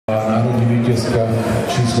vítězka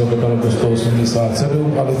číslo do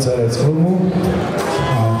 187 Alice z Brnu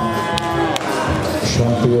a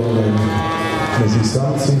šampionem mezi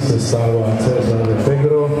samci se stává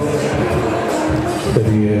Brno,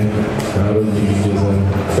 který je národní vítězem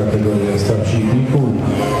kategorie starších týpů.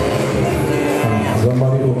 A za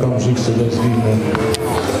malý okamžik se dozvíme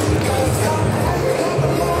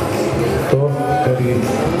to, který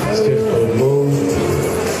z těchto dvou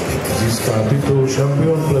získá titul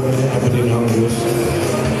šampion plemeně Angus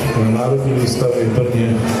na národní výstavě v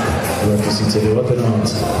Brně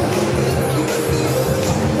 2019.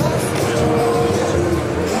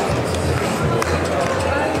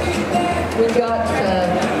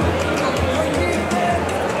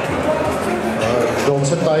 On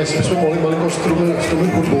se ptá, jestli bychom mohli malinko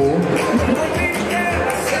strumit hudbu.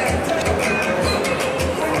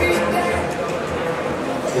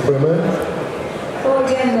 Děkujeme. Well,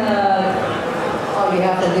 again, on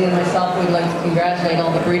behalf of Lee and myself, we'd like to congratulate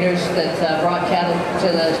all the breeders that brought cattle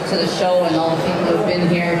to the show and all the people who have been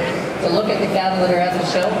here to look at the cattle that are at the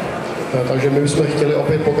show. Takže my bychom chtěli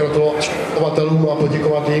opět pogratulovat chovatelům a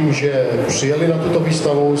poděkovat jim, že přijeli na tuto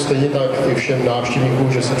výstavu, stejně tak i všem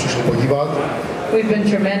návštěvníkům, že se přišli podívat. We've been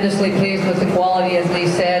tremendously pleased with the quality, as Lee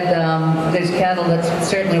said. There's cattle that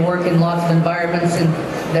certainly work in lots of environments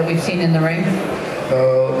that we've seen in the ring.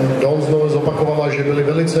 Don znovu zopakovala, že byli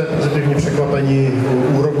velice pozitivně překvapeni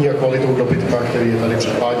úrovní a kvalitou dobytka, který je tady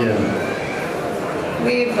předváděn.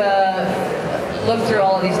 We've looked through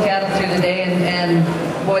all of these cattle through the day, and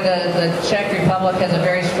boy, the Czech Republic has a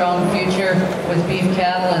very strong future with beef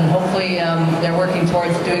cattle, and hopefully they're working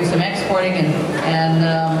towards doing some exporting and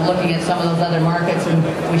looking at some of those other markets, and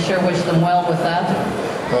we sure wish them well with that.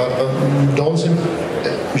 Don si,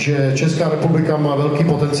 že Česká republika má velký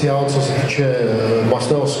potenciál, co se týče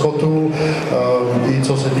masného skotu, i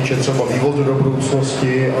co se týče třeba vývozu do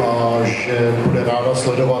budoucnosti a že bude ráda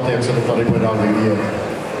sledovat, jak se to tady bude dál vyvíjet.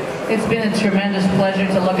 It's been a tremendous pleasure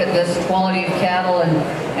to look at this quality of cattle,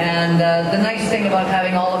 and the nice thing about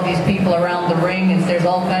having all of these people around the ring is there's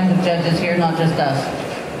all kinds of judges here, not just us.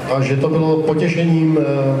 A že to bylo potěšením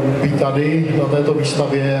být tady na této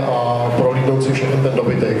výstavě a prohlídnout si všechny ten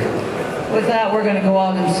dobytek. With that, we're going to go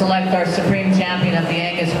out and select our supreme champion of the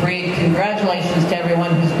Angus breed. Congratulations to everyone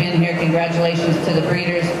who's been here. Congratulations to the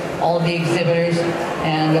breeders, all of the exhibitors,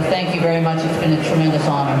 and thank you very much. It's been a tremendous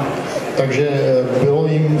honor. Takže bylo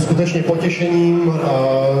jim skutečně potěšením a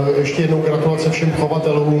ještě jednou gratulace všem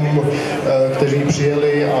chovatelům, kteří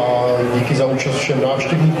přijeli, a díky za účast všem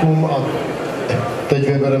návštěvníkům, a teď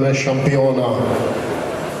vybereme šampiona.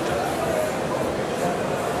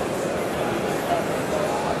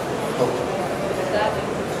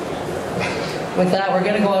 With that, we're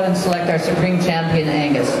going to go out and select our supreme champion,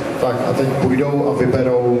 Angus. Tak a teď půjdou a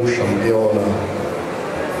vyberou šampiona.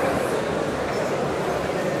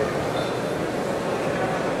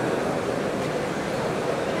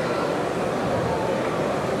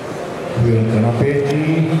 Chvílka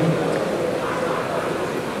napětí.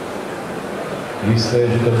 Jisté,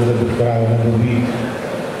 že to bude buď právo nebo bík.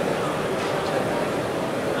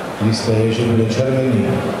 Jisté je, že bude červený.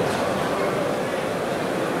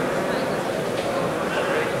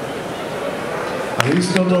 A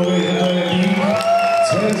jistotou je, že to je bík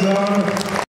Cezar